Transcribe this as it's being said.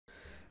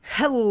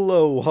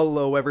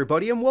Hello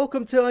everybody, and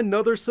welcome to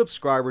another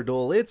subscriber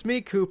duel. It's me,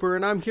 Cooper,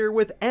 and I'm here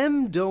with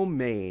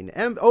Mdomain.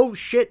 Oh,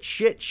 shit,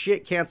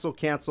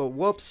 cancel.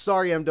 Whoops,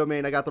 sorry,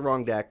 Mdomain, I got the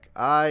wrong deck.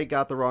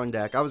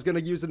 I was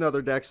gonna use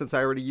another deck since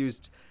I already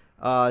used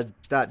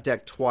that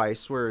deck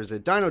twice. Where is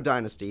it? Dino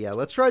Dynasty. Yeah,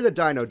 let's try the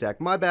Dino deck.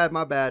 My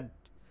bad.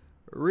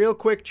 Real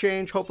quick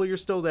change. Hopefully you're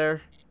still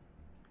there.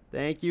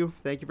 Thank you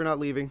for not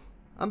leaving.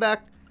 I'm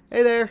back.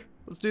 Hey there.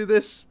 Let's do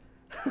this.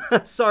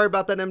 Sorry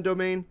about that,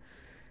 Mdomain.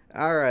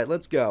 Alright,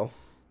 let's go.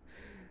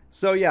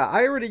 So yeah,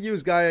 I already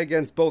used Gaia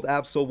against both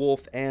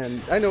Absolwolf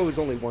and... I know it was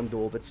only one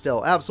duel, but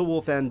still.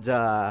 Absolwolf and,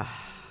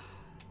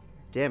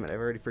 damn it, I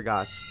already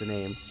forgot the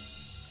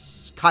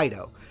names.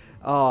 Kaido.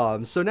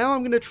 So now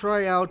I'm going to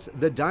try out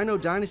the Dino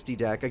Dynasty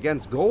deck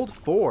against Gold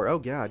 4. Oh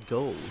god,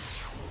 Gold.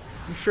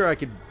 I'm sure I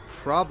could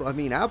probably... I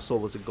mean, Absol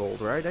was a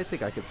Gold, right? I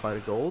think I could fight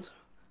a Gold.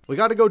 We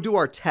got to go do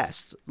our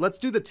test. Let's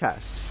do the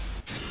test.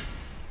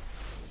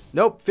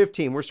 Nope,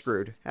 15. We're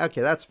screwed.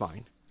 Okay, that's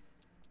fine.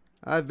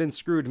 I've been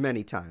screwed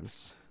many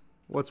times.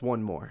 What's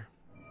one more?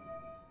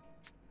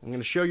 I'm going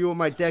to show you what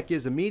my deck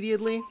is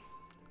immediately.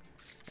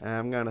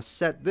 I'm going to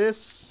set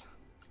this.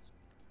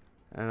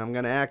 And I'm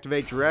going to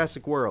activate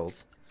Jurassic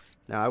World.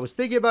 Now, I was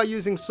thinking about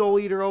using Soul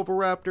Eater over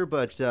Raptor,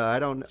 but I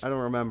don't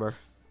remember.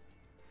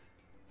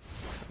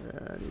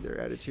 Either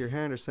add it to your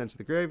hand or send it to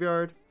the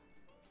graveyard.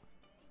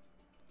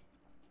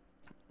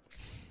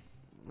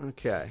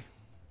 Okay.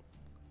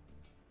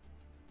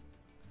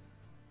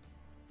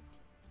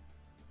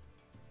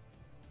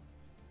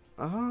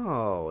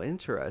 Oh,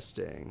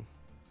 interesting.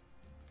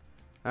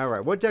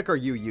 Alright, what deck are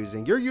you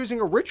using? You're using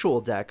a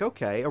Ritual deck.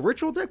 Okay, a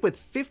Ritual deck with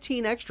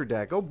 15 extra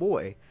deck. Oh,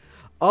 boy.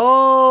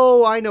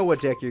 Oh, I know what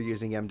deck you're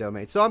using,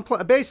 Mdomain. So, I'm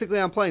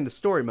playing the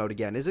story mode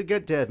again. Is it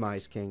good?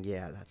 Demise King.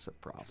 Yeah, that's a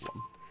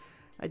problem.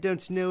 I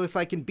don't know if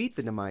I can beat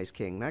the Demise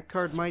King. That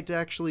card might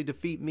actually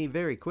defeat me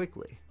very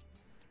quickly.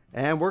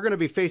 And we're going to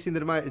be facing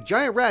the Demise...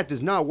 Giant Rat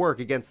does not work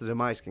against the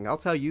Demise King. I'll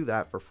tell you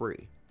that for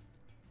free.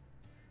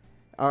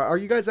 Are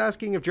you guys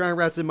asking if Giant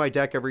Rat's in my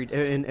deck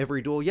in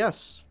every duel?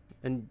 Yes.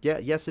 And yeah,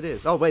 yes it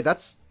is. Oh, wait,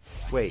 that's...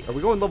 Wait, are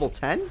we going level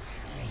 10?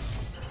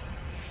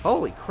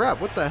 Holy crap,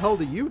 what the hell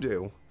do you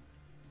do?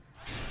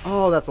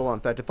 Oh, that's a lot of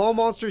effect. If all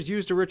monsters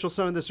used to ritual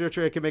summon this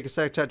ritual, it can make a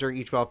second attack during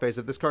each battle phase.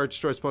 If this card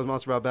destroys opponent's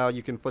monster by battle,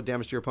 you can inflict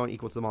damage to your opponent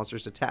equal to the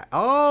monster's attack.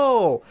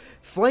 Oh!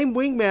 Flame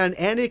Wingman,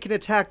 and it can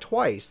attack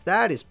twice.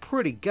 That is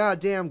pretty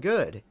goddamn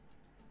good.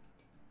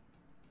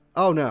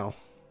 Oh, no.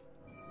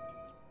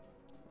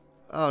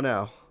 Oh,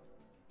 no.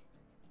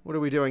 What are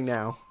we doing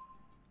now?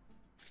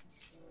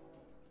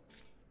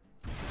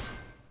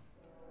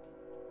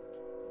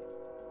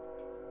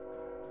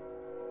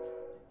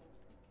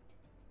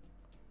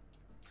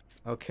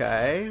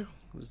 Okay.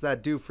 What does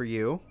that do for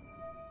you?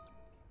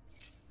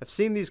 I've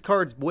seen these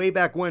cards way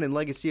back when in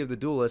Legacy of the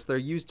Duelist. They're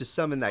used to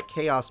summon that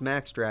Chaos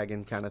Max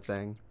Dragon kind of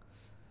thing.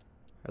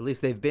 Or at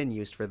least they've been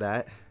used for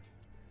that.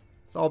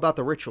 It's all about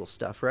the ritual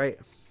stuff, right?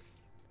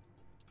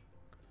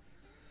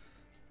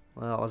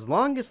 Well, as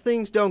long as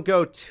things don't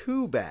go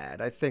too bad,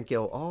 I think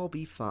it'll all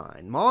be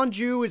fine.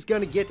 Monju is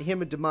going to get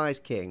him a Demise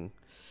King.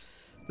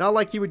 Not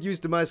like he would use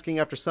Demise King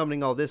after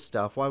summoning all this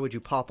stuff. Why would you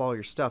pop all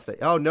your stuff?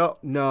 Oh,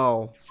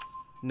 no.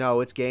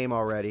 No, it's game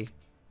already.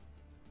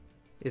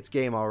 It's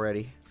game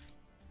already.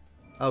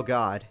 Oh,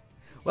 God.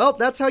 Well,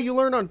 that's how you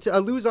learn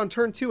lose on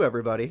turn 2,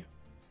 everybody.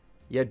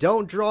 You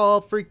don't draw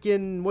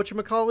freaking...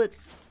 whatchamacallit?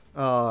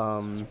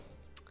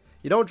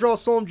 You don't draw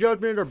Solemn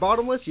Judgment or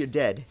Bottomless, you're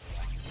dead.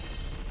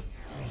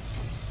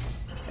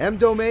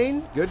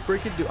 Mdomain, good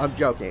freaking duel. I'm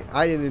joking.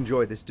 I didn't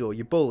enjoy this duel.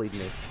 You bullied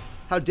me.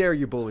 How dare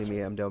you bully me,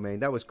 Mdomain?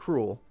 That was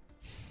cruel.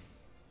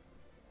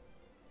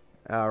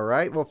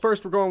 Alright, well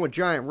first we're going with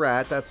Giant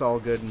Rat. That's all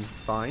good and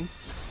fine.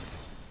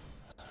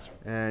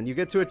 And you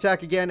get to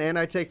attack again, and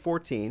I take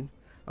 14.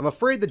 I'm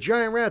afraid the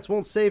Giant Rats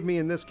won't save me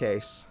in this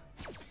case.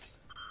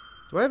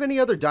 Do I have any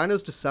other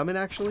dinos to summon,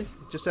 actually?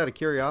 Just out of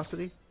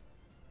curiosity.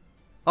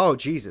 Oh,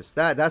 Jesus.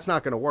 That's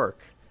not going to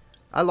work.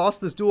 I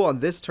lost this duel on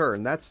this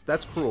turn. That's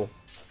cruel.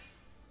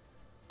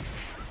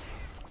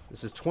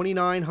 This is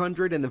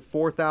 2,900 and then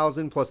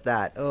 4,000 plus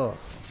that. Ugh.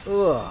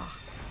 Ugh.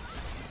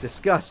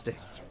 Disgusting.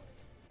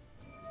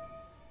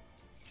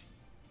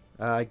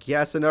 I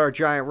guess another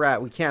Giant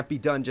Rat. We can't be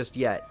done just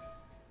yet.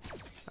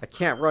 I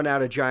can't run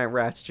out of Giant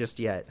Rats just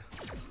yet.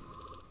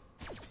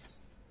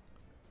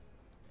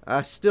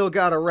 I still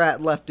got a rat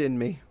left in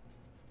me.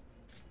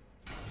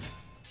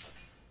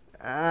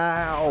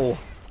 Ow.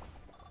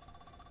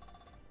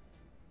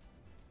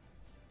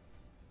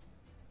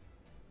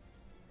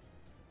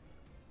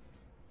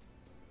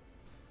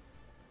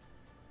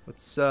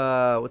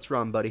 What's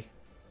wrong, buddy?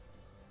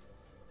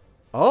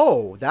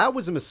 Oh, that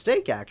was a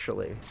mistake,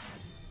 actually.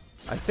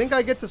 I think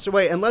I get to...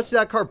 Wait, unless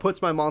that card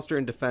puts my monster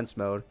in defense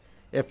mode.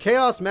 If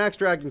Chaos Max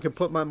Dragon can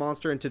put my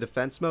monster into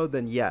defense mode,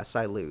 then yes,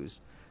 I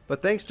lose.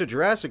 But thanks to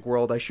Jurassic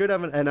World, I should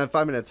have... And if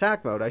I'm in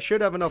attack mode, I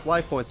should have enough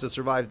life points to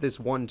survive this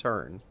one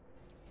turn.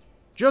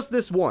 Just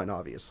this one,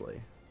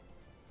 obviously.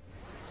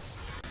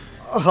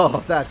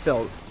 Oh, that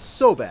felt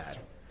so bad.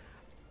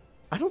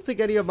 I don't think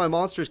any of my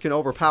monsters can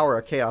overpower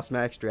a Chaos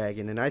Max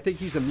Dragon, and I think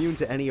he's immune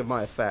to any of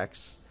my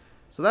effects.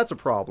 So that's a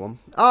problem.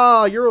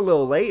 Ah, you're a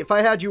little late. If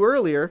I had you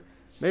earlier,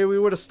 maybe we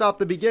would have stopped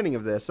the beginning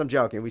of this. I'm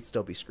joking. We'd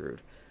still be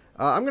screwed.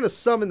 I'm going to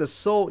summon the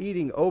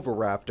Soul-Eating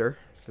Oviraptor,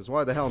 because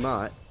why the hell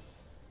not?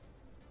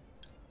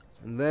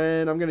 And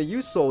then I'm going to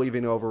use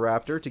Soul-Eating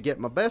Oviraptor to get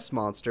my best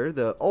monster,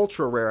 the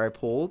Ultra Rare I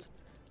pulled.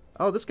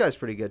 Oh, this guy's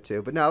pretty good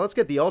too. But now let's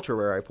get the Ultra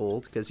Rare I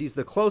pulled, because he's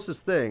the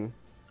closest thing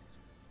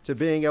to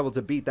being able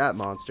to beat that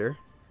monster.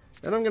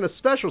 Then I'm going to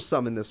special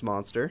summon this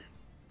monster.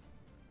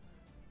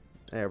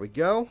 There we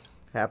go.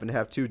 Happen to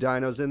have 2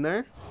 dinos in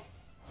there.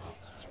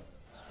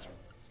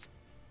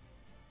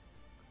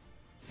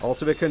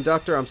 Ultimate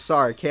Conductor, I'm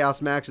sorry.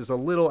 Chaos Max is a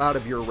little out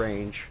of your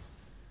range.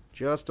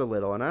 Just a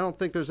little. And I don't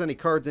think there's any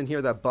cards in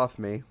here that buff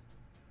me.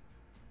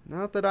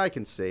 Not that I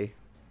can see.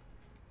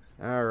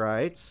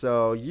 Alright,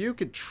 so you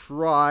could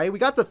try. We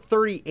got to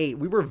 38.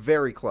 We were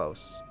very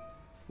close.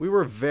 We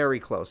were very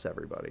close,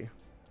 everybody.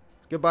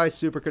 Goodbye,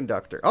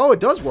 Superconductor. Oh, it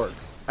does work.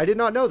 I did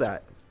not know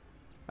that.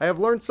 I have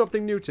learned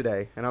something new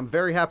today, and I'm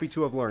very happy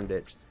to have learned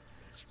it.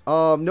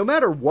 No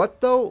matter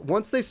what, though,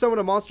 once they summon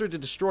a monster to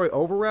destroy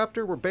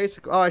Oviraptor, we're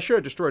basically... Oh, I should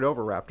have destroyed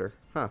Oviraptor.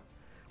 Huh.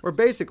 We're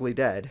basically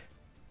dead.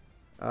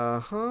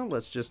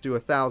 Let's just do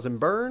 1,000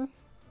 burn.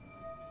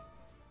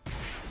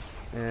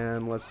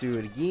 And let's do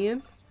it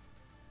again.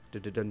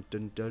 Do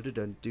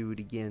it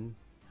again.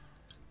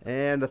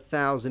 And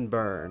 1,000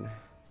 burn.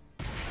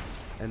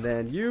 And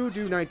then you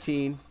do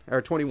 19,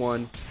 or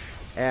 21.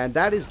 And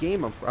that is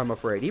game, I'm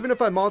afraid. Even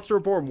if I Monster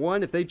Reborn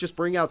 1, if they just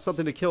bring out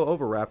something to kill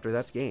Oviraptor,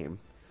 that's game.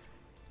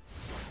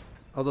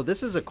 Although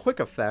this is a quick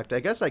effect, I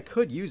guess I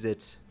could use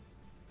it.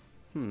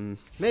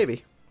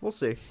 Maybe. We'll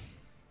see.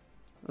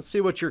 Let's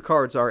see what your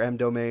cards are,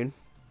 Mdomain.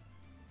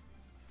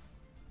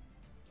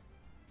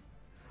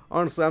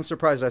 Honestly, I'm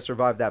surprised I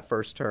survived that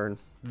first turn.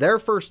 Their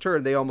first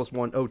turn, they almost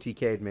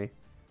OTK'd me.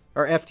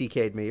 Or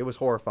FTK'd me. It was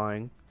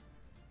horrifying.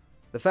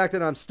 The fact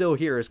that I'm still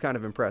here is kind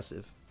of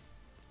impressive.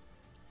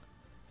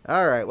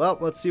 Alright, well,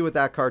 let's see what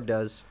that card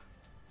does.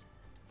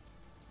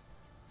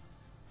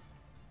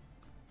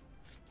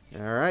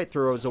 Alright,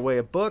 throws away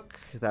a book.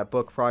 That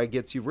book probably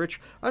gets you rich.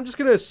 I'm just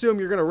going to assume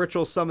you're going to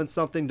ritual summon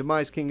something.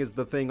 Demise King is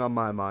the thing on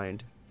my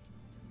mind.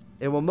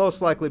 It will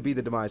most likely be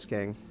the Demise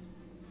King.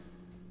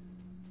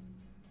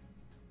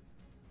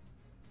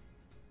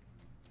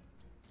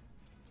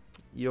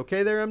 You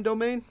okay there,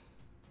 Mdomain?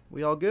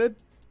 We all good?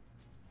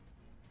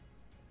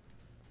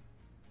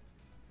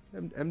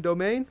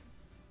 Mdomain?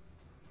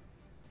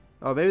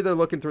 Oh, maybe they're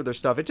looking through their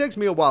stuff. It takes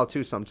me a while,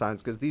 too,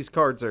 sometimes, because these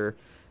cards are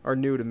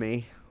new to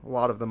me. A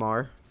lot of them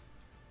are.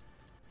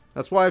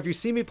 That's why if you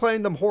see me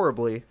playing them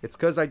horribly, it's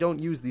because I don't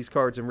use these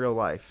cards in real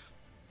life.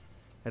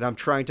 And I'm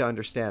trying to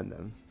understand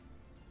them.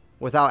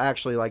 Without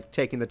actually, like,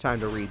 taking the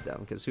time to read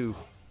them. Because who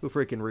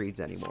freaking reads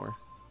anymore?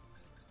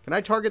 Can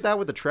I target that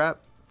with a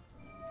trap?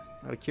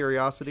 Out of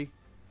curiosity?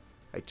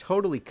 I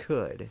totally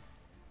could.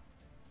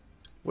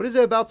 What is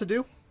it about to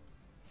do?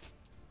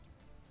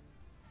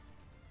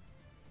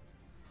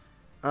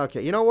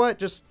 Okay, you know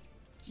what?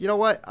 You know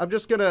what? I'm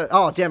just gonna...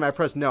 Oh, damn, I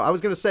pressed no. I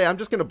was gonna say, I'm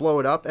just gonna blow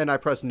it up, and I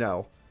pressed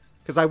no.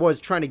 Because I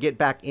was trying to get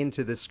back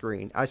into this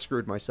screen. I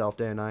screwed myself,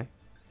 didn't I?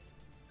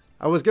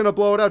 I was gonna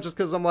blow it up just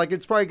because I'm like,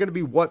 it's probably gonna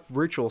be what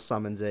ritual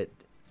summons it.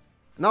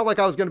 Not like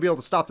I was gonna be able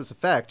to stop this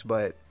effect,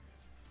 but...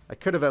 I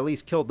could have at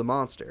least killed the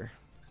monster.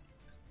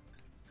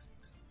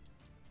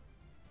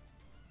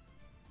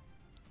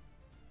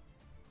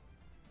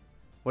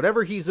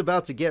 Whatever he's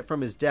about to get from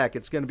his deck,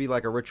 it's going to be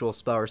like a ritual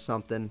spell or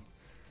something.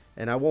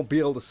 And I won't be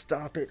able to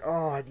stop it.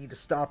 Oh, I need to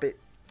stop it.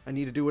 I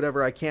need to do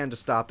whatever I can to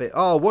stop it.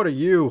 Oh, what are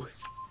you?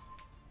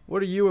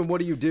 What are you and what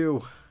do you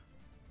do?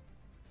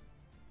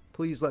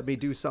 Please let me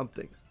do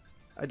something.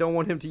 I don't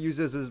want him to use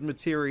this as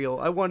material.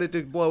 I wanted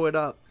to blow it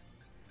up.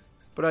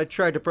 But I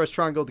tried to press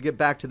triangle to get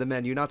back to the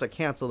menu, not to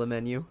cancel the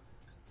menu.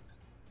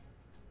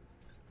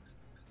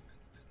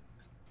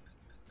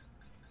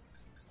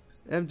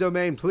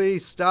 Mdomain,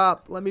 please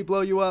stop. Let me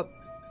blow you up.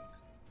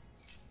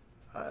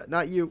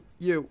 Not you.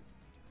 You.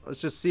 Let's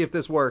just see if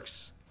this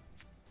works.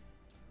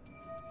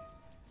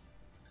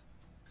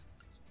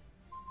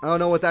 I don't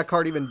know what that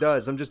card even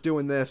does. I'm just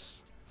doing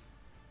this.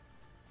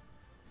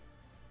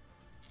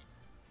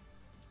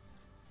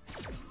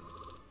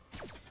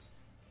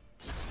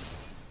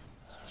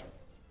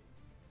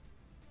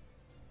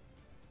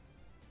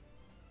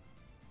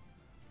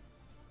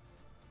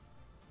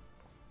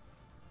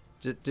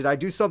 Did I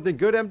do something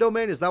good,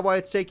 Mdomain? Is that why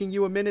it's taking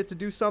you a minute to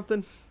do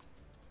something?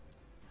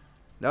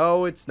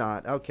 No, it's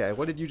not. Okay,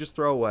 what did you just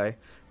throw away?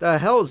 The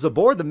hell is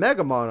Zabor the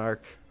Mega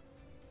Monarch?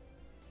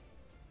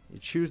 You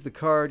choose the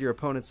card your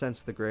opponent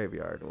sends to the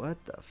graveyard.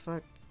 What the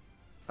fuck?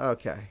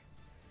 Okay.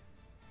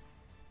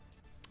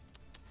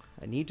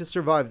 I need to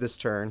survive this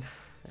turn.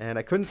 And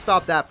I couldn't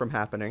stop that from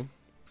happening.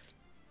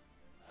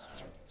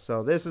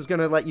 So this is going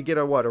to let you get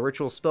a what? A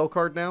ritual spell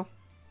card now?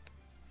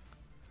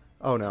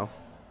 Oh no.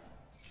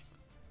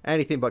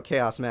 Anything but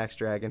Chaos Max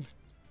Dragon.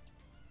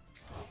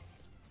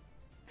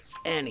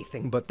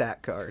 Anything but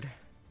that card.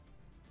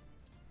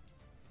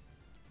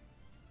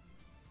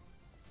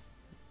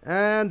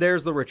 And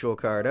there's the ritual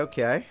card.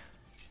 Okay.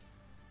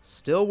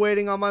 Still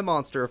waiting on my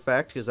monster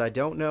effect, because I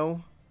don't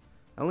know.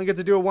 I only get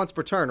to do it once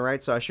per turn,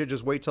 right? So I should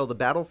just wait till the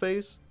battle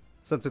phase,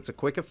 since it's a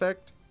quick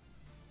effect.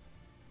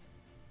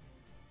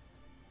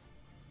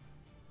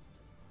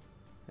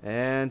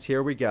 And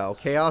here we go.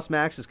 Chaos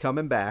Max is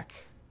coming back.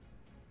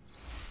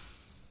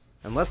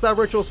 Unless that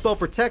ritual spell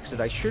protects it,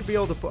 I should be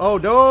able to... Oh,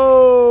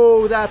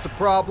 no! That's a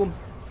problem.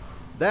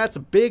 That's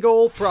a big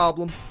old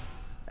problem.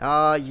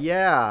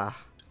 Yeah.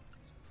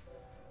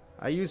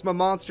 I use my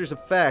monster's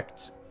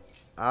effect.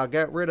 I'll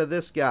get rid of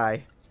this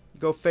guy.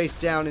 Go face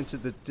down into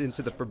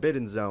the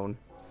Forbidden Zone.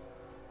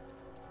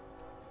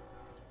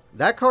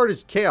 That card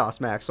is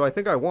Chaos Max, so I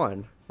think I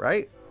won,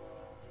 right?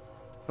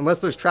 Unless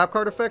there's trap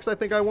card effects, I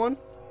think I won.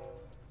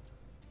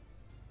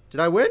 Did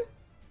I win?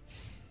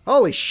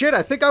 Holy shit,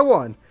 I think I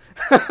won.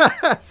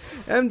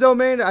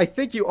 Mdomain, I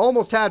think you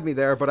almost had me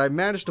there, but I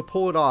managed to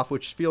pull it off,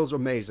 which feels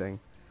amazing.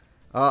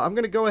 I'm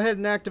going to go ahead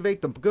and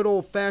activate the good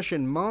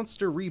old-fashioned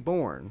Monster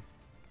Reborn.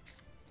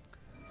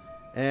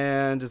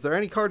 And is there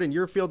any card in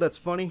your field that's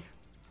funny?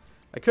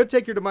 I could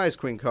take your Demise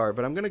Queen card,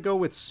 but I'm going to go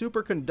with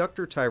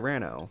Superconductor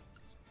Tyranno.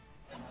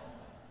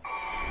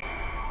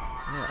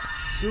 Yeah,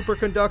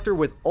 Superconductor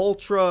with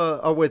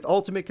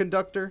Ultimate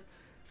Conductor.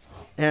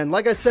 And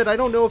like I said, I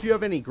don't know if you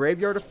have any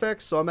graveyard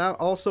effects, so I'm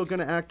also going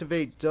to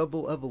activate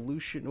Double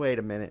Evolution. Wait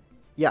a minute.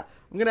 Yeah,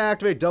 I'm going to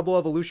activate Double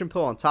Evolution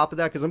Pill on top of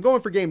that, because I'm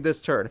going for game this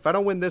turn. If I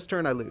don't win this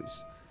turn, I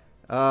lose.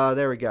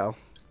 There we go.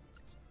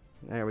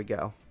 There we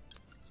go.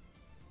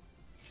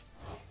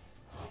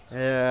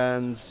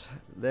 And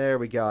there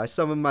we go. I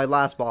summoned my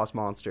last boss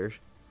monster.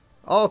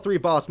 All 3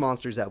 boss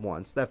monsters at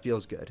once. That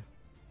feels good.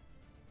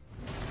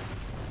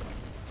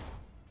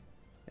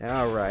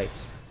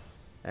 Alright.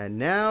 And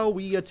now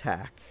we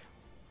attack.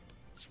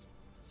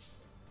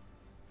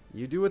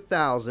 You do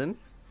 1,000.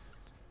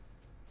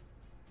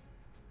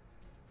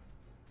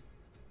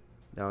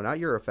 No, not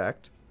your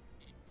effect.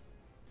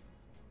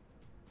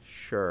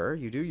 Sure,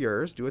 you do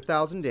yours. Do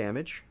 1,000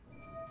 damage.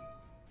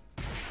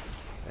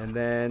 And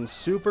then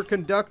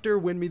Superconductor,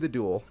 win me the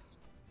duel.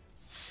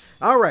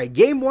 Alright,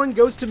 game 1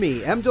 goes to me.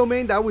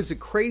 Mdomain, that was a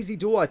crazy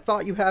duel. I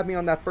thought you had me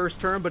on that first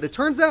turn, but it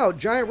turns out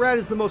Giant Rat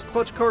is the most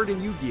clutch card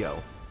in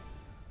Yu-Gi-Oh!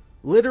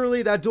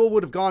 Literally, that duel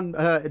would have gone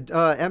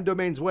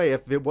Mdomain's way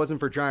if it wasn't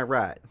for Giant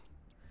Rat.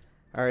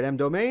 Alright,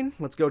 Mdomain,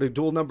 let's go to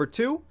duel number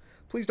 2.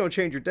 Please don't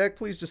change your deck.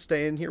 Please just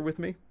stay in here with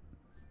me.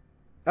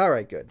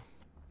 Alright, good.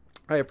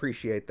 I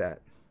appreciate that.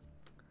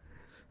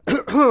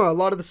 A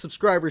lot of the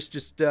subscribers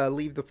just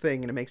leave the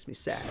thing and it makes me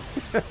sad.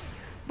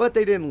 But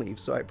they didn't leave,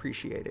 so I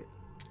appreciate it.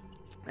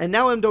 And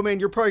now, Mdomain,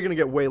 you're probably going to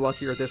get way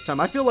luckier this time.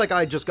 I feel like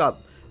I just got...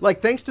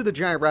 Like, thanks to the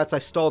Giant Rats, I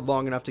stalled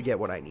long enough to get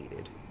what I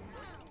needed.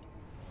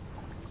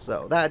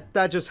 So,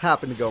 that just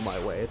happened to go my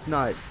way. It's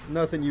not...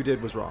 Nothing you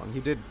did was wrong.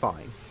 You did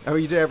fine. I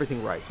mean, you did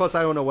everything right. Plus,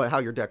 I don't know how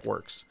your deck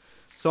works.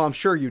 So, I'm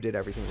sure you did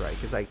everything right.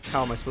 Because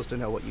how am I supposed to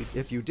know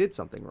if you did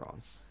something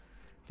wrong?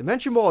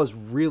 Dimension Ball is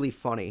really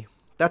funny.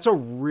 That's a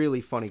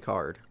really funny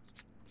card.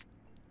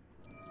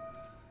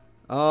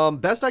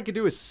 Best I could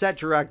do is set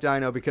Jirac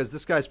Dino because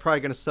this guy's probably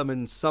going to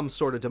summon some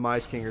sort of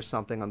Demise King or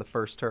something on the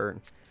first turn.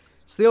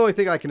 It's the only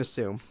thing I can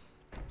assume.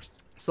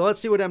 So let's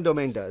see what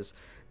Mdomain does.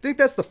 I think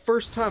that's the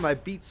first time I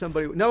beat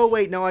somebody... No,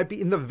 wait, no,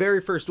 in the very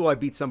first duel I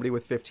beat somebody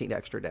with 15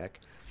 extra deck.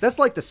 That's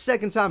like the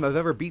second time I've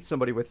ever beat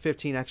somebody with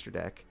 15 extra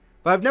deck.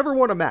 But I've never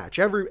won a match.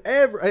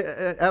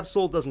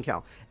 Absol doesn't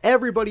count.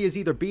 Everybody has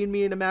either beaten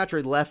me in a match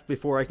or left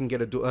before I can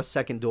get a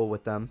second duel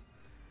with them.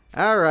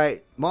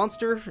 Alright,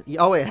 monster.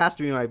 Oh, wait, it has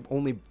to be my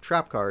only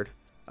trap card.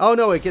 Oh,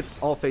 no, it gets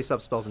all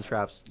face-up spells and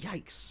traps.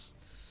 Yikes.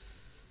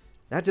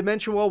 That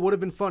Dimension Wall would have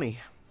been funny.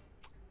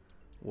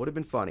 Would have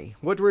been funny.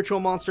 What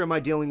ritual monster am I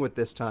dealing with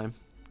this time?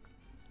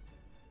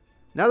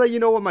 Now that you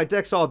know what my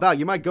deck's all about,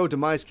 you might go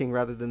Demise King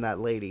rather than that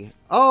lady.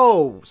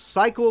 Oh,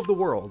 Cycle of the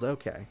World.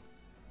 Okay.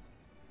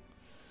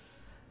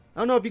 I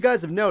don't know if you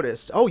guys have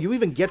noticed. Oh, you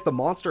even get the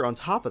monster on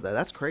top of that.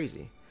 That's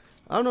crazy.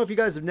 I don't know if you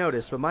guys have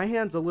noticed, but my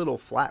hand's a little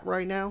flat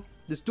right now.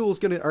 This duel's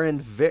going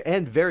to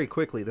end very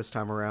quickly this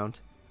time around.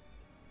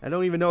 I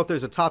don't even know if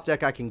there's a top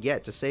deck I can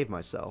get to save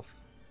myself.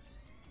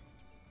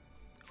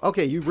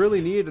 Okay, you really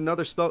need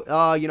another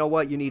spell. You know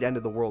what? You need End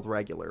of the World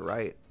regular,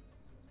 right?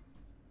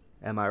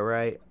 Am I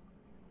right?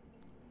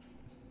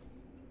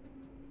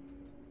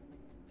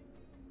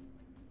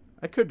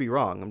 I could be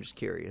wrong. I'm just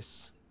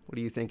curious. What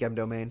do you think,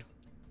 Mdomain?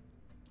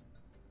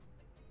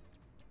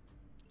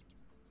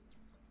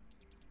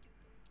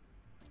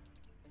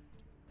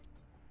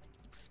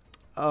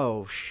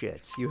 Oh,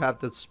 shit. You have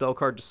the spell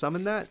card to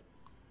summon that?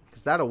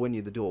 Because that'll win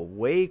you the duel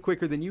way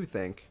quicker than you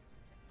think.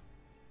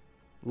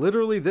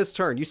 Literally this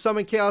turn. You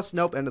summon Chaos?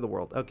 Nope, End of the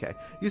World. Okay.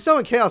 You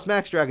summon Chaos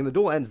Max Dragon, the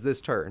duel ends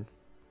this turn.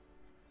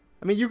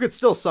 I mean, you could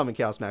still summon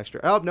Chaos Max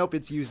Dragon. Oh, nope,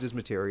 it's used as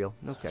material.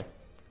 Okay.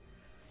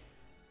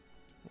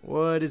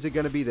 What is it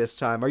going to be this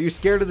time? Are you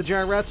scared of the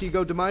Giant Rat, so you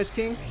go Demise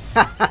King?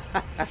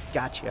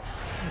 Gotcha.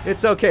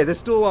 It's okay.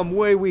 This duel, I'm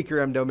way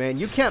weaker, Mdomain.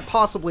 You can't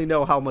possibly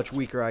know how much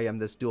weaker I am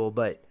this duel,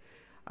 but...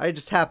 I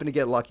just happened to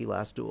get lucky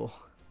last duel.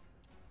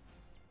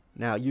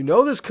 Now, you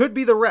know this could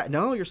be the rat.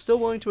 No, you're still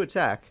willing to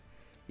attack.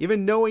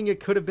 Even knowing it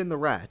could have been the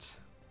rat.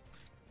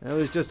 That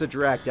was just a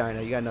Dirac Dino.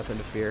 You got nothing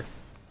to fear.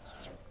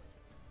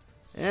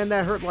 And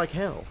that hurt like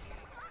hell.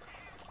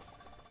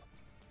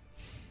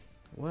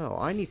 Well,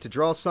 I need to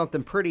draw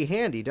something pretty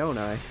handy, don't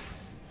I?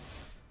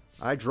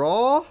 I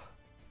draw?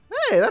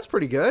 Hey, that's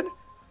pretty good.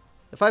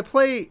 If I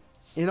play...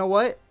 You know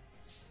what?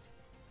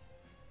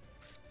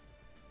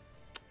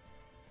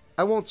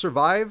 I won't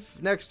survive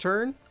next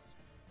turn.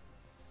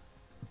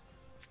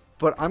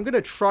 But I'm going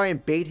to try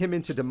and bait him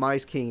into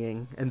Demise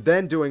Kinging and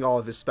then doing all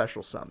of his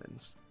special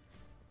summons.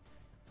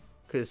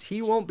 Because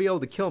he won't be able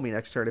to kill me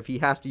next turn if he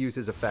has to use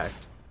his effect.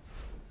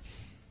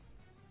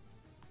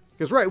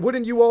 Because, right,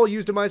 wouldn't you all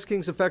use Demise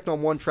King's effect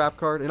on one trap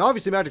card? And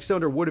obviously Magic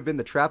Cylinder would have been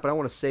the trap, but I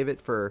want to save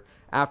it for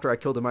after I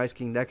kill Demise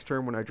King next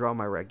turn when I draw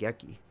my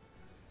Raigeki.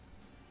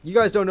 You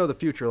guys don't know the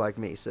future like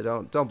me,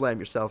 so don't blame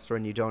yourselves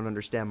when you don't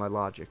understand my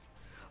logic.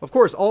 Of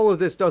course, all of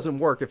this doesn't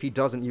work if he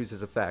doesn't use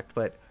his effect,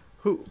 but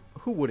who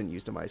wouldn't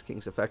use Demise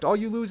King's effect? All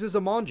you lose is a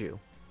Manju.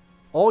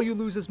 All you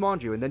lose is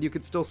Manju, and then you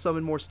could still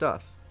summon more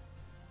stuff.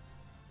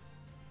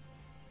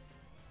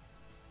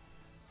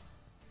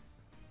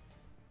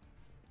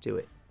 Do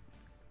it.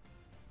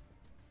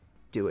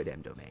 Do it,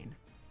 Mdomain.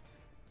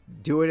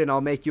 Do it and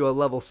I'll make you a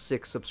level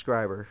 6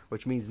 subscriber,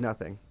 which means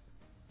nothing.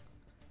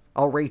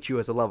 I'll rate you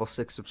as a level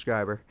 6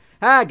 subscriber.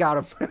 Ah,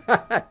 got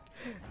him.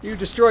 You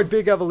destroyed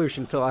Big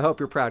Evolution, Phil. I hope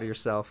you're proud of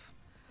yourself.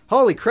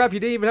 Holy crap, you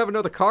didn't even have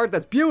another card?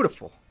 That's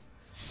beautiful.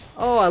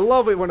 Oh, I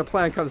love it when a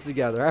plan comes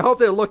together. I hope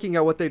they're looking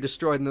at what they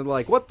destroyed and they're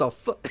like, what the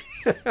fuck?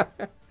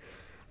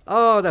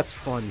 Oh, that's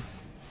fun.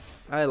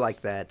 I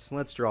like that.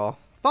 Let's draw.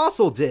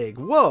 Fossil Dig.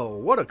 Whoa,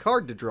 what a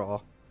card to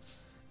draw.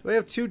 Do I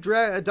have two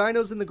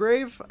dinos in the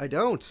grave? I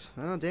don't.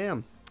 Oh,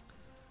 damn.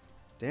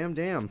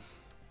 Damn.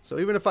 So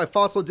even if I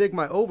Fossil Dig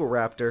my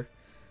Oviraptor,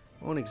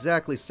 it won't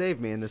exactly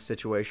save me in this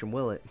situation,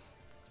 will it?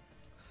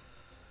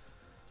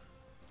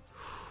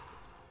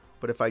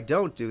 But if I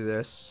don't do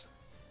this...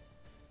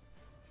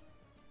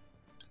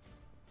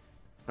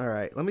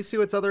 Alright, let me see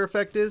what its other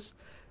effect is.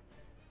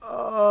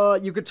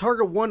 You could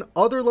target one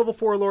other level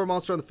 4 or lower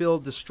monster on the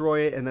field,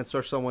 destroy it, and then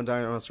special summon one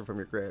dino monster from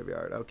your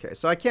graveyard. Okay,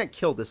 so I can't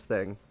kill this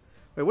thing.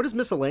 Wait, what does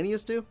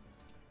Miscellaneous do?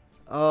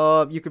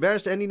 You can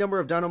banish any number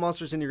of dino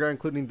monsters in your graveyard,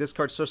 including this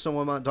card, special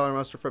summon one dino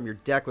monster from your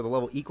deck with a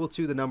level equal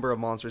to the number of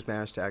monsters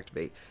banished to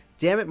activate.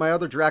 Damn it, my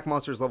other Drac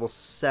monster is level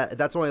 7.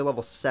 That's only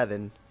level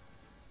 7.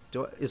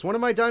 Is one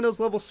of my dinos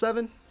level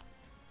 7?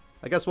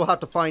 I guess we'll have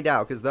to find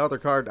out, because the other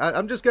card...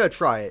 I'm just going to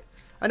try it.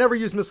 I never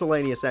use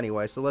Miscellaneous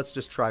anyway, so let's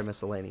just try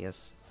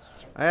Miscellaneous.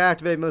 I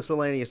activate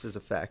Miscellaneous'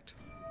 effect.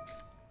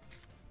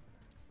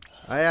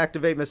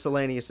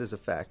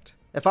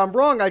 If I'm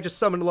wrong, I just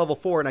summon level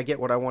 4 and I get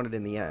what I wanted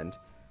in the end.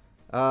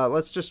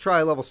 Let's just try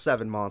a level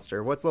 7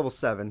 monster. What's level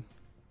 7?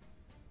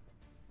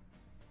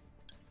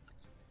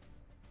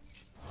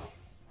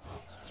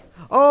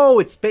 Oh,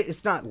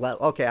 it's not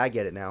okay, I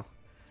get it now.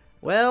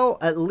 Well,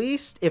 at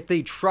least if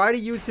they try to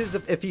use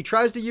if he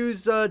tries to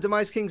use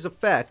Demise King's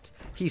effect,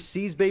 he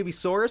sees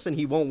Babysaurus and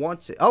he won't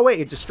want to. Oh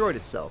wait, it destroyed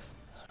itself.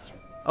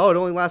 Oh, it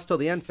only lasts till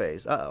the end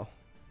phase. Uh-oh.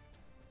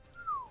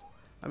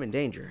 I'm in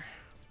danger.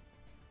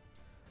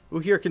 Who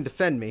here can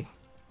defend me?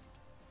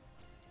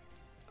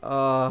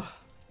 Yeah,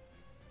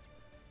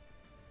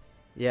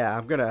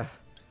 I'm gonna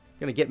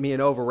get me an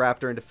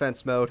Oviraptor in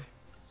defense mode.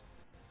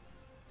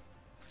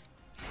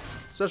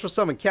 Special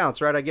summon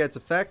counts, right? I get its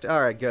effect?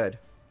 Alright, good.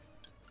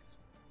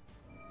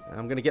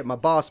 I'm gonna get my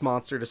boss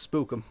monster to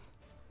spook him.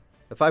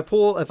 If I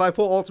pull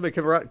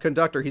Ultimate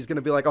Conductor, he's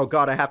gonna be like, oh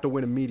god, I have to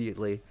win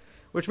immediately.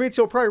 Which means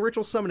he'll probably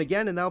Ritual Summon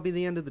again, and that'll be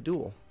the end of the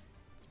duel.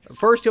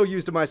 First, he'll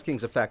use Demise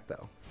King's effect,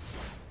 though.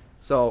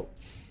 So,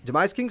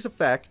 Demise King's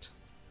effect,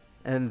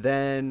 and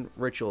then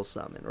Ritual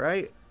Summon,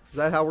 right? Is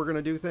that how we're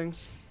gonna do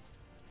things?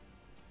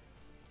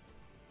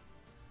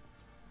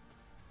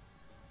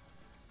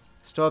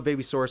 Still have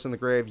Babysaurus in the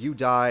grave. You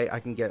die, I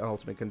can get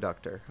Ultimate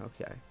Conductor.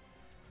 Okay.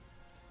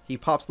 He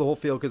pops the whole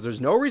field because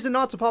there's no reason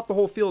not to pop the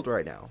whole field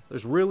right now.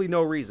 There's really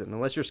no reason,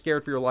 unless you're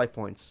scared for your life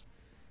points.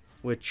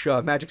 Which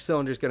Magic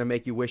Cylinder is going to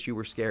make you wish you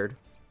were scared.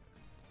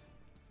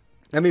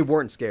 I mean,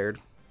 weren't scared.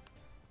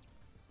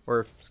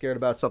 Or scared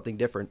about something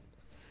different.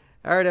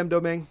 Alright,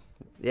 Mdomain.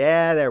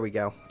 Yeah, there we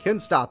go. Can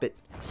stop it.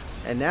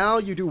 And now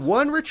you do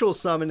one Ritual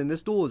Summon and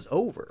this duel is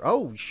over.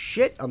 Oh,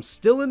 shit. I'm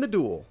still in the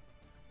duel.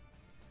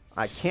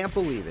 I can't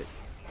believe it.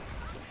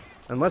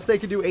 Unless they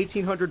could do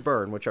 1800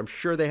 burn, which I'm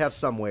sure they have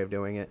some way of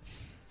doing it.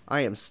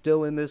 I am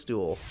still in this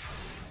duel.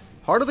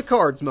 Heart of the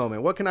Cards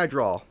moment. What can I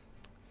draw?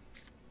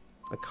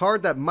 A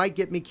card that might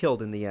get me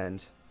killed in the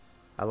end.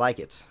 I like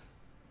it.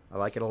 I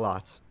like it a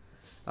lot.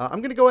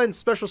 I'm going to go ahead and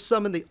special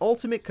summon the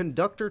Ultimate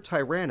Conductor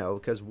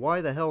Tyranno, because why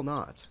the hell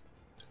not?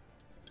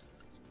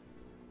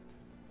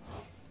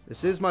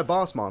 This is my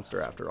boss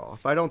monster, after all.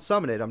 If I don't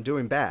summon it, I'm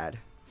doing bad.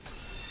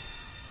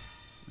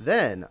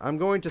 Then, I'm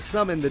going to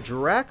summon the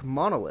Dirac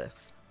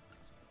Monolith.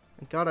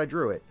 Thank God I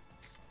drew it.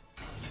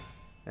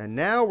 And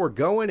now we're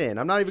going in.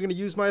 I'm not even going to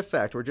use my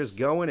effect. We're just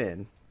going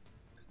in.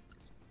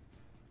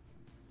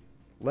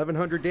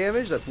 1100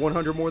 damage. That's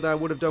 100 more than I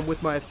would have done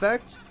with my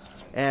effect.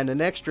 And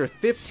an extra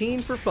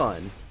 15 for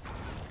fun.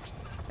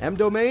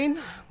 Mdomain,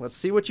 let's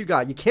see what you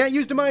got. You can't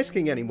use Demise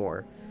King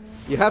anymore.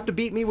 You have to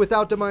beat me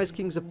without Demise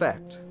King's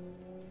effect.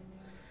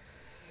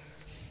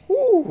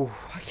 Whew,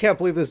 I can't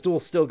believe this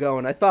duel's still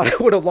going. I thought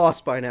I would have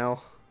lost by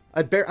now.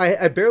 I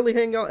barely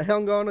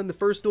hung on in the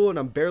first duel, and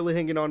I'm barely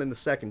hanging on in the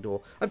second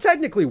duel. I'm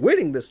technically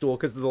winning this duel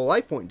because of the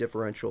life point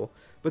differential,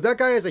 but that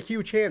guy has a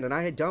huge hand, and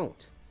I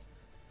don't.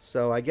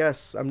 So I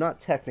guess I'm not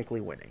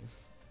technically winning.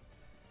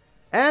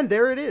 And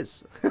there it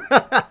is.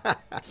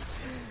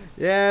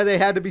 Yeah, they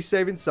had to be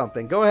saving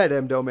something. Go ahead,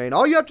 Mdomain.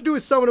 All you have to do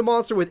is summon a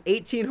monster with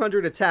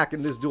 1800 attack,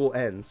 and this duel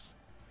ends.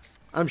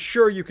 I'm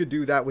sure you could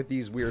do that with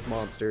these weird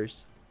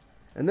monsters.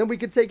 And then we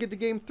could take it to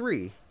game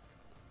 3.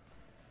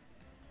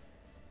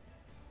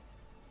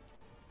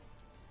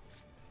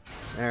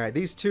 Alright,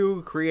 these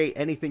two create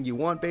anything you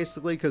want,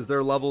 basically, because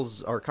their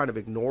levels are kind of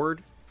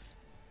ignored.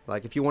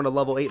 Like, if you want a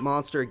level 8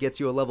 monster, it gets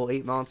you a level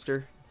 8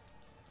 monster.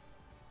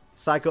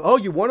 Psycho... Oh,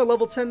 you want a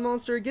level 10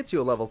 monster? It gets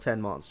you a level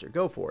 10 monster.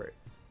 Go for it.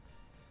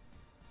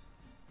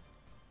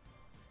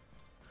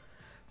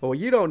 But what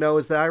you don't know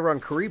is that I run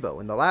Karibo,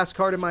 and the last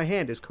card in my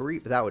hand is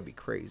Karibo. That would be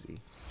crazy.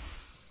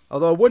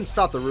 Although it wouldn't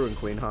stop the Ruin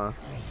Queen, huh?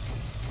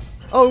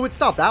 Oh, it would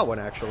stop that one,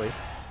 actually.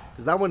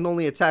 Because that one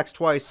only attacks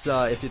twice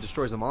if it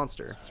destroys a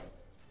monster.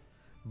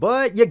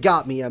 But you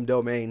got me,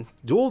 Mdomain.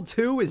 Duel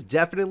 2 is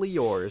definitely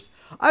yours.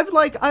 I've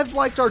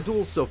liked our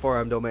duels so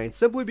far, Mdomain,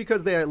 simply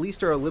because they at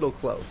least are a little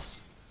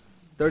close.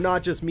 They're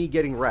not just me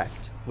getting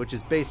wrecked, which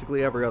is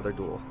basically every other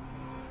duel.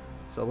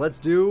 So let's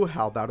do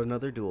How About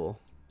Another Duel.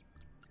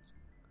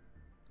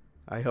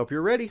 I hope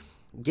you're ready.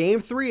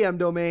 Game 3,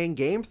 Mdomain.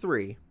 Game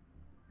 3.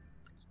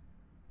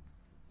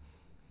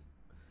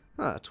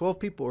 12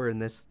 people are in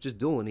this, just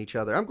dueling each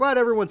other. I'm glad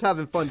everyone's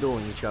having fun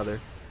dueling each other.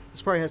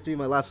 This probably has to be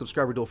my last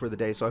subscriber duel for the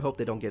day, so I hope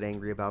they don't get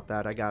angry about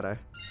that. I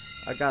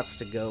gots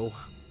to go.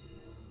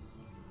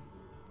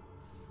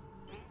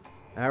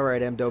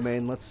 Alright,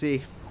 Mdomain, let's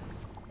see.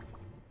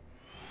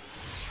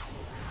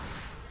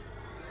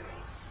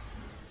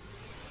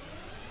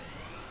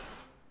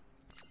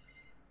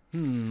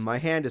 My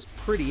hand is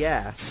pretty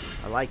ass.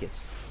 I like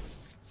it.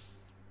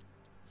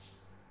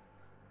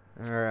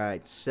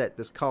 Alright, set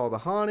this Call of the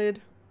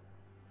Haunted.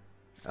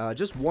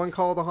 Just one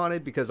Call of the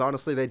Haunted, because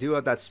honestly they do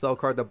have that spell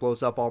card that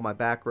blows up all my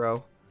back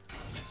row.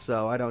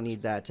 So I don't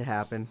need that to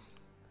happen.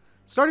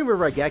 Starting with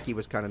Raigeki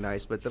was kind of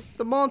nice, but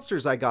the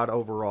monsters I got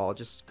overall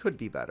just could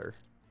be better.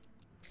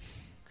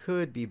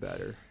 Could be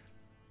better.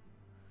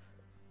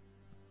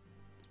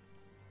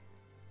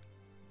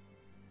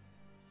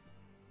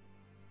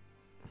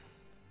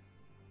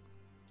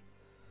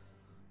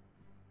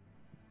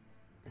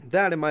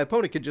 That and my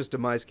opponent could just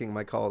Demise King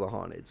my Call of the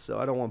Haunted, so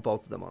I don't want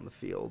both of them on the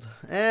field.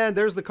 And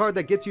there's the card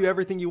that gets you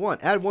everything you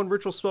want. Add one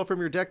ritual spell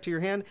from your deck to your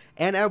hand,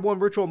 and add one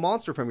ritual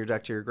monster from your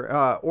deck to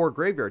your or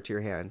graveyard to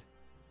your hand.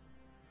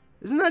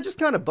 Isn't that just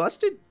kind of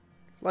busted?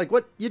 Like,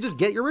 what? You just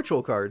get your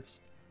ritual cards.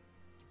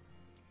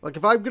 Like,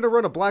 if I'm going to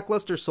run a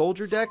Blackluster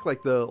Soldier deck,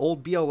 like the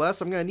old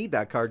BLS, I'm going to need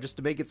that card just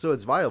to make it so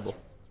it's viable.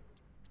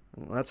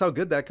 Well, that's how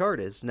good that card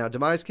is. Now,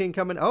 Demise King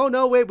coming... Oh,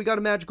 no, wait, we got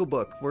a magical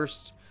book.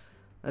 First...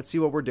 Let's see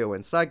what we're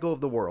doing. Cycle of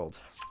the World.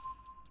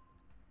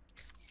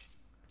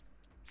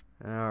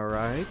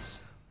 Alright.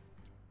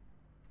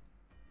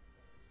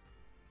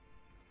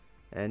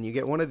 And you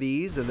get one of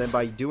these, and then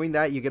by doing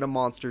that, you get a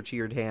monster to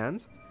your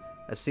hand.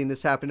 I've seen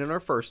this happen in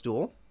our first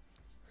duel.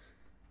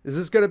 Is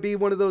this going to be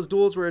one of those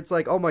duels where it's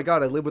like, oh my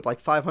god, I live with like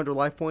 500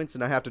 life points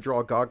and I have to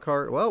draw a god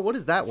card? Well, what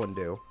does that one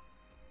do?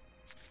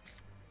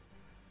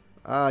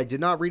 I did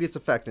not read its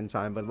effect in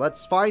time, but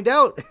let's find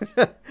out.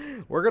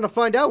 We're going to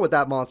find out what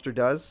that monster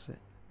does.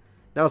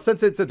 Now,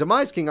 since it's a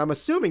Demise King, I'm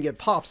assuming it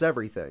pops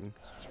everything.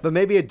 But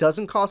maybe it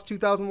doesn't cost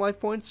 2,000 life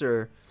points,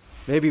 or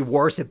maybe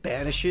worse, it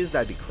banishes?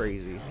 That'd be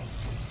crazy.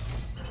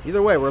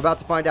 Either way, we're about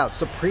to find out.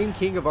 Supreme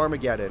King of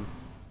Armageddon.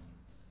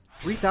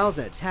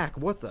 3,000 attack,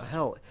 what the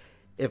hell?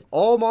 If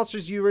all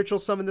monsters you ritual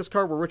summon this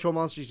card were ritual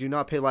monsters, do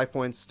not pay life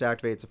points to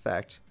activate its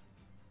effect.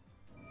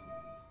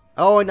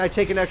 Oh, and I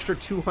take an extra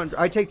 200.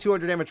 I take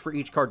 200 damage for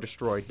each card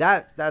destroyed.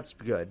 That's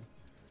good.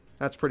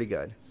 That's pretty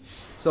good.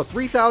 So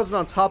 3,000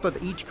 on top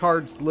of each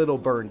card's little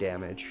burn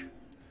damage.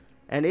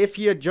 And if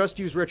he had just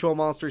used ritual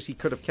monsters, he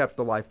could have kept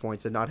the life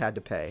points and not had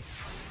to pay.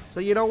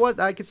 So you know what?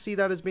 I could see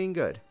that as being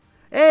good.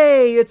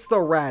 Hey, it's the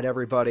rat,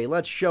 everybody.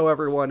 Let's show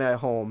everyone at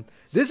home.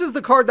 This is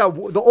the card that...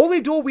 The only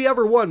duel we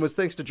ever won was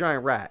thanks to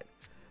Giant Rat.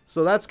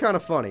 So that's kind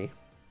of funny.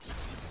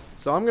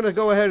 So I'm going to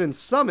go ahead and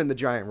summon the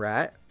Giant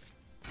Rat.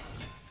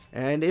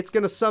 And it's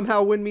going to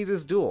somehow win me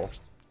this duel.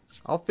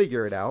 I'll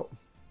figure it out.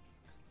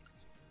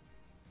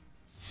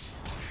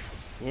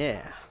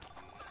 Yeah.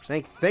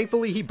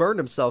 Thankfully, he burned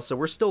himself, so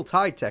we're still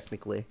tied,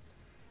 technically.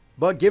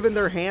 But given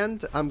their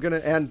hand, I'm going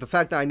to... And the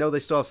fact that I know they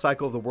still have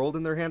Cycle of the World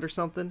in their hand or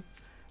something,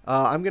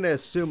 I'm going to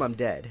assume I'm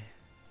dead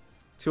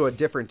to a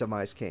different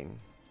Demise King.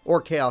 Or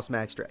Chaos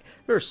Max Drake.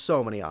 There are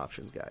so many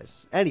options,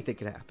 guys. Anything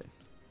can happen.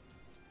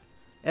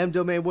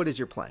 Mdomain, what is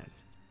your plan?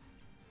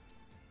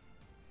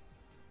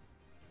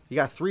 You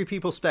got 3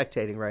 people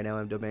spectating right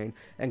now, Mdomain,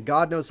 and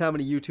God knows how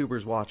many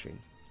YouTubers watching.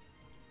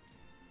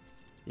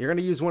 You're going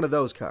to use one of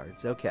those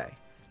cards. Okay.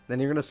 Then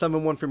you're going to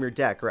summon one from your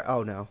deck, right?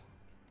 Oh, no.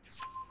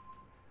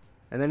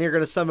 And then you're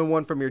going to summon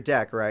one from your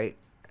deck, right?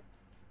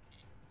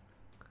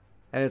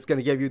 And it's going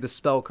to give you the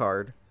spell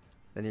card.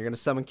 Then you're going to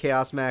summon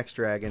Chaos Max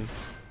Dragon.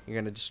 You're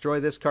going to destroy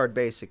this card,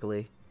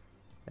 basically.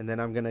 And then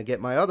I'm going to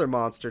get my other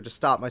monster to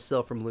stop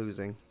myself from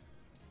losing.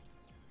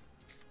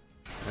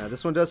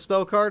 This one does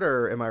spell card,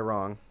 or am I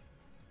wrong?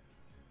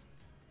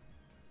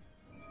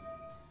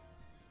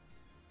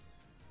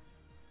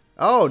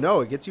 Oh, no,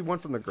 it gets you one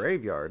from the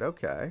graveyard.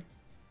 Okay.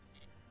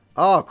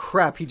 Oh,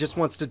 crap, he just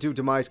wants to do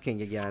Demise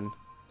King again.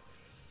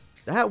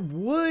 That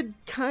would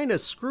kind of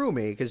screw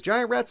me, because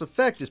Giant Rat's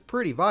effect is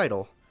pretty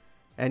vital.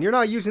 And you're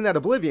not using that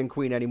Oblivion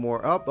Queen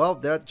anymore. Oh, well,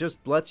 that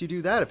just lets you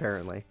do that,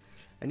 apparently.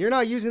 And you're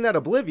not using that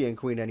Oblivion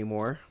Queen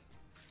anymore.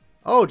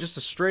 Oh, just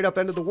a straight up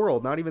end of the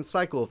world, not even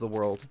Cycle of the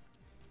World.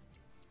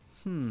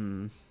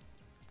 You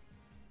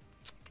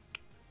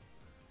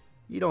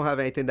don't have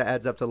anything that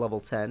adds up to level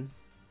 10.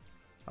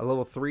 A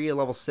level 3, a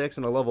level 6,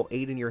 and a level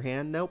 8 in your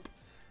hand? Nope.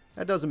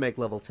 That doesn't make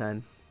level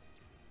 10.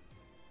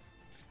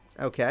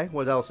 Okay,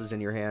 what else is in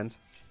your hand?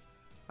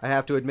 I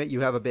have to admit you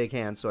have a big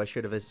hand, so I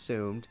should have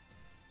assumed.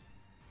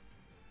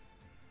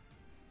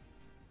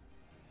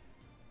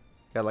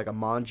 Got like a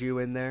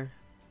Manju in there.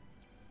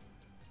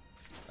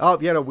 Oh,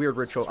 you had a weird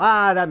ritual.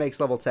 Ah, that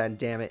makes level 10,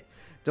 damn it.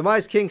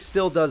 Demise King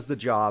still does the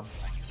job.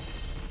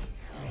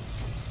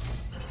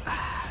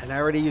 And I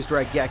already used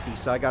Raigeki,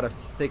 so I gotta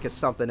think of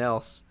something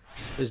else.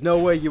 There's no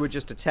way you would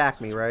just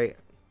attack me, right?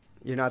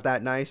 You're not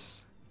that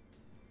nice?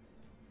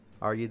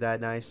 Are you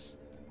that nice?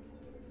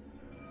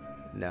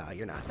 No,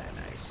 you're not that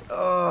nice.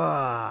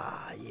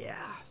 Oh,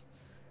 yeah.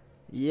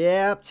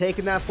 Yep,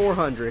 taking that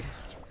 400.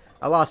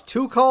 I lost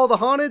 2 Call of the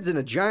Haunteds and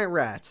a Giant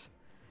Rat.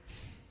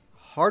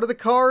 Heart of the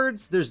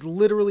Cards, there's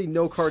literally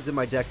no cards in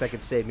my deck that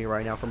could save me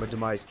right now from a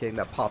Demise King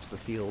that pops the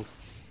field.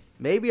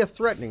 Maybe a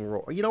Threatening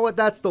Roar. You know what?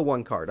 That's the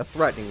one card. A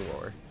Threatening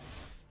Roar.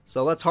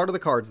 So let's Heart of the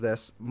Cards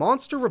this.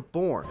 Monster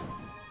Reborn.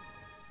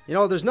 You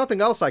know, there's nothing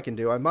else I can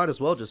do. I might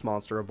as well just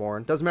Monster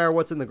Reborn. Doesn't matter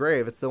what's in the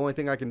grave. It's the only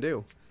thing I can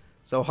do.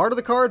 So Heart of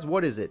the Cards,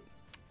 what is it?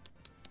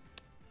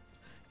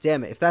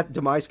 Damn it. If that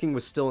Demise King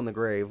was still in the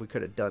grave, we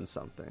could have done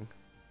something.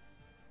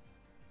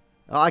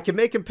 I can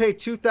make him pay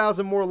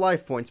 2,000 more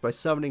life points by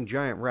summoning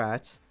Giant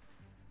Rat.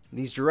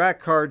 These Dirac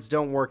cards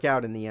don't work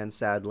out in the end,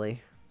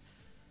 sadly.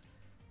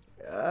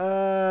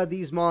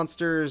 These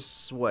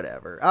monsters,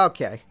 whatever.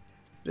 Okay.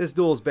 This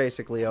duel's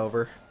basically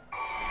over.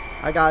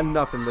 I got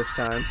nothing this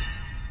time.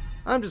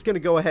 I'm just going to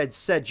go ahead and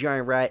set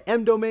Giant Rat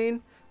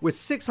Mdomain with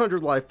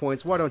 600 life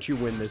points. Why don't you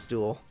win this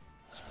duel?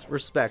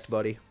 Respect,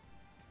 buddy.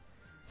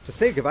 To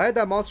think, if I had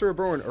that Monster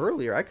Reborn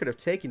earlier, I could have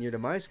taken your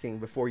Demise King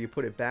before you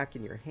put it back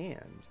in your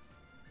hand.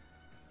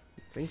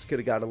 Things could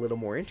have got a little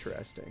more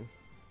interesting.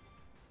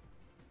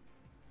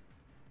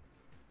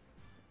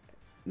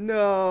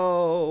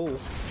 No!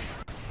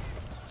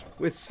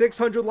 With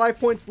 600 life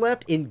points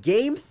left in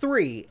Game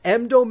 3,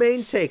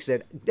 Mdomain takes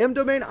it.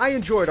 Mdomain, I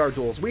enjoyed our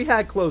duels. We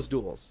had close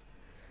duels.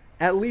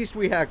 At least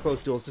we had close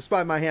duels,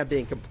 despite my hand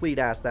being complete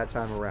ass that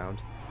time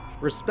around.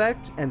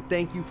 Respect, and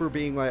thank you for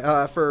being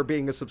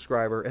a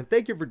subscriber, and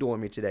thank you for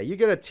dueling me today. You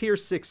get a tier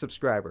 6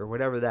 subscriber,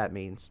 whatever that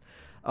means.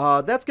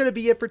 That's going to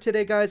be it for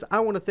today, guys. I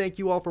want to thank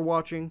you all for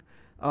watching.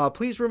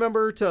 Please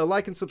remember to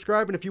like and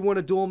subscribe, and if you want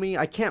to duel me,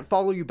 I can't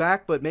follow you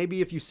back, but maybe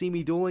if you see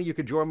me dueling, you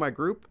could join my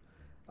group.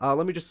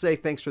 Let me just say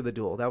thanks for the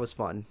duel. That was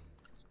fun.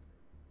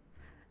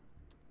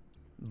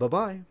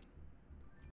 Bye-bye.